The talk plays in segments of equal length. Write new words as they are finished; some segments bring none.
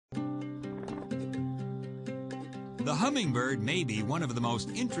The hummingbird may be one of the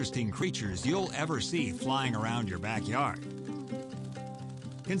most interesting creatures you'll ever see flying around your backyard.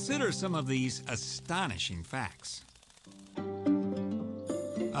 Consider some of these astonishing facts.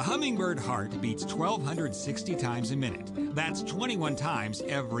 A hummingbird heart beats 1,260 times a minute. That's 21 times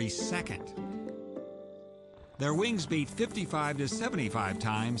every second. Their wings beat 55 to 75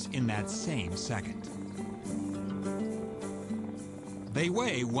 times in that same second. They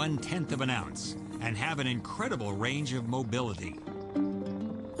weigh 1/10 of an ounce and have an incredible range of mobility.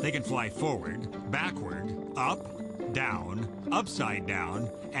 They can fly forward, backward, up, down, upside down,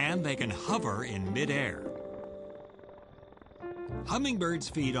 and they can hover in midair. Hummingbirds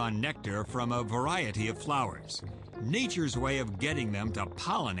feed on nectar from a variety of flowers, nature's way of getting them to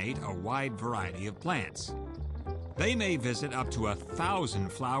pollinate a wide variety of plants. They may visit up to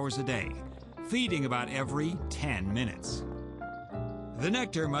 1,000 flowers a day, feeding about every 10 minutes. The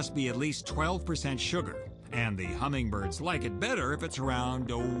nectar must be at least 12% sugar, and the hummingbirds like it better if it's around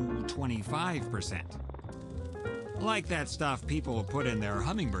 25%. Like that stuff people put in their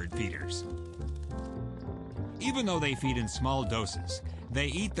hummingbird feeders. Even though they feed in small doses, they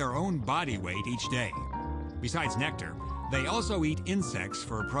eat their own body weight each day. Besides nectar, they also eat insects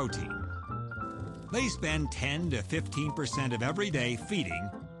for protein. They spend 10 to 15% of every day feeding,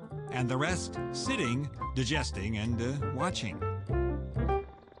 and the rest sitting, digesting, and watching.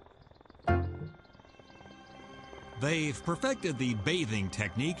 They've perfected the bathing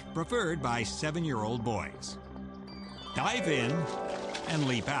technique preferred by 7-year-old boys. Dive in and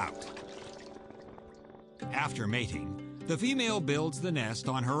leap out. After mating, the female builds the nest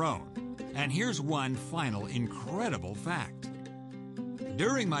on her own. And here's one final incredible fact.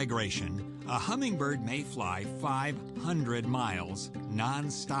 During migration, a hummingbird may fly 500 miles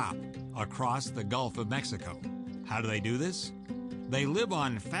non-stop across the Gulf of Mexico. How do they do this? They live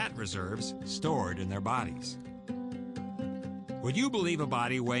on fat reserves stored in their bodies. Would you believe a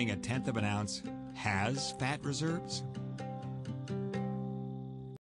body weighing 1/10 of an ounce has fat reserves?